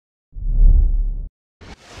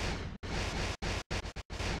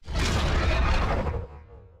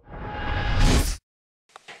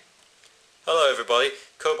Hello everybody,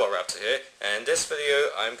 Raptor here, and in this video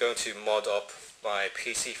I'm going to mod up my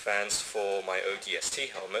PC fans for my ODST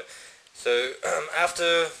helmet. So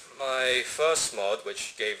after my first mod,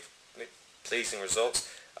 which gave me pleasing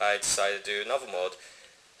results, I decided to do another mod.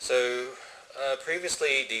 So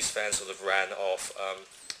previously these fans sort of ran off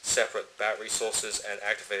separate battery sources and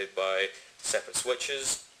activated by separate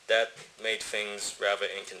switches. That made things rather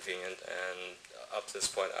inconvenient, and up to this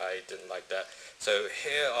point I didn't like that. So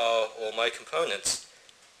here are all my components.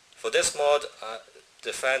 For this mod,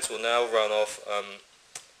 the fans will now run off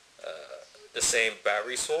the same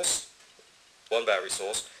battery source, one battery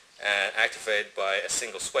source, and activated by a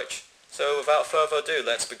single switch. So without further ado,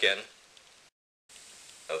 let's begin.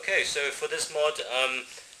 Okay, so for this mod,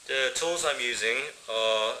 the tools I'm using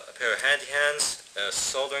are a pair of handy hands, a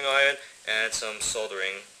soldering iron, and some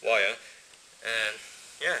soldering wire. And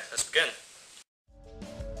yeah, let's begin.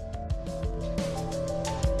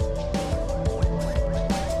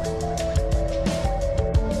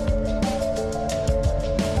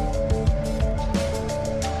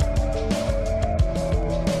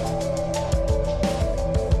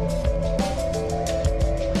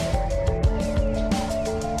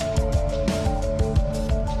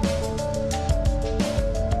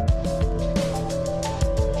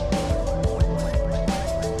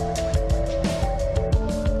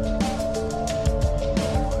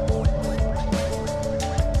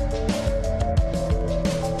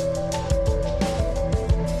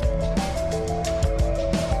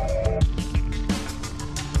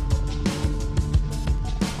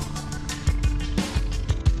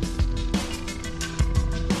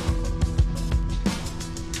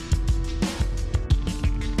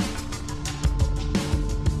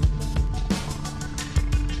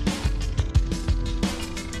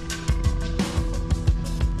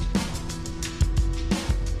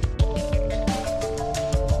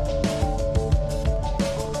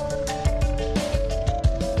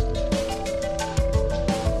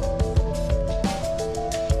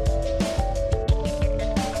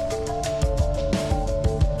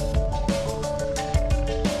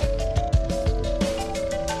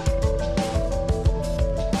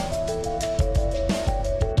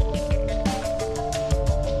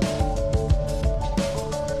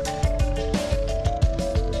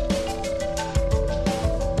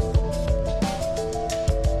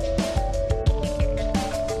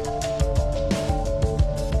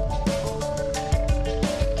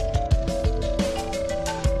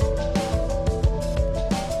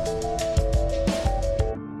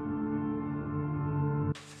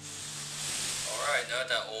 Now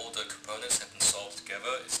that all the components have been solved together,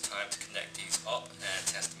 it's time to connect these up and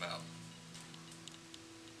test them out.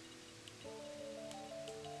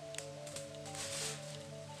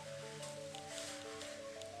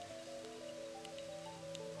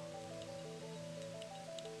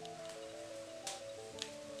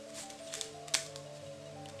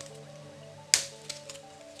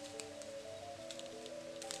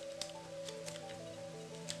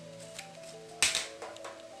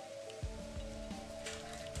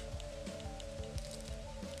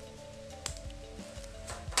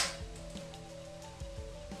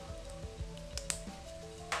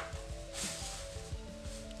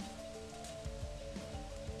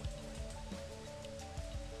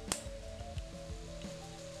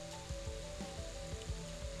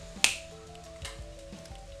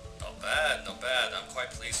 Not bad, I'm quite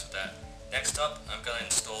pleased with that. Next up, I'm going to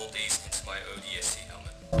install these into my ODST helmet.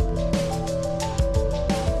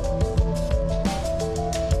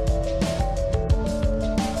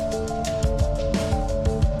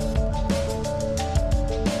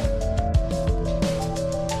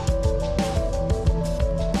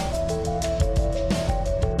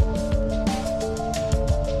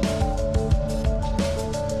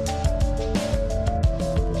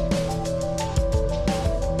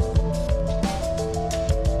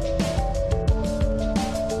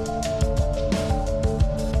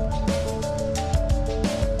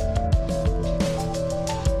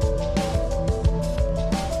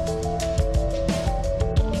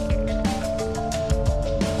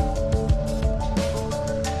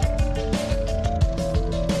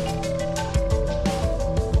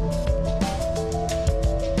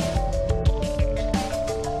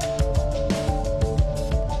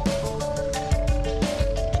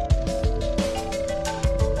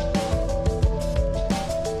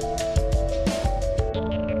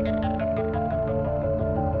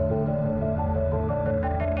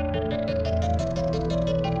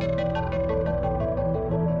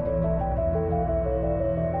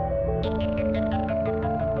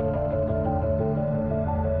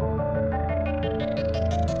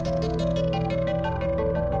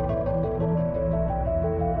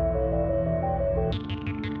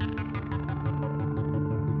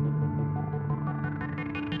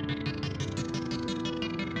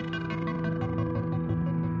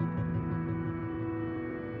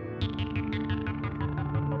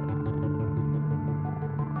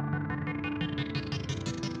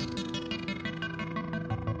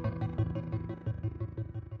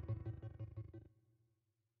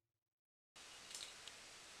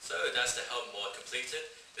 So that's the helmet mod completed.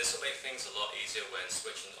 This will make things a lot easier when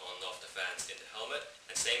switching on and off the fans in the helmet,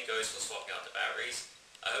 and same goes for swapping out the batteries.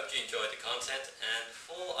 I hope you enjoyed the content, and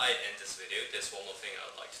before I end this video, there's one more thing I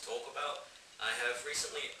would like to talk about. I have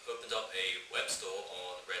recently opened up a web store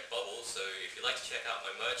on Redbubble, so if you'd like to check out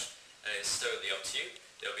my merch, it's totally up to you.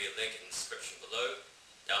 There'll be a link in the description below.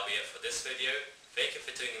 That'll be it for this video. Thank you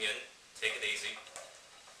for tuning in. Take it easy.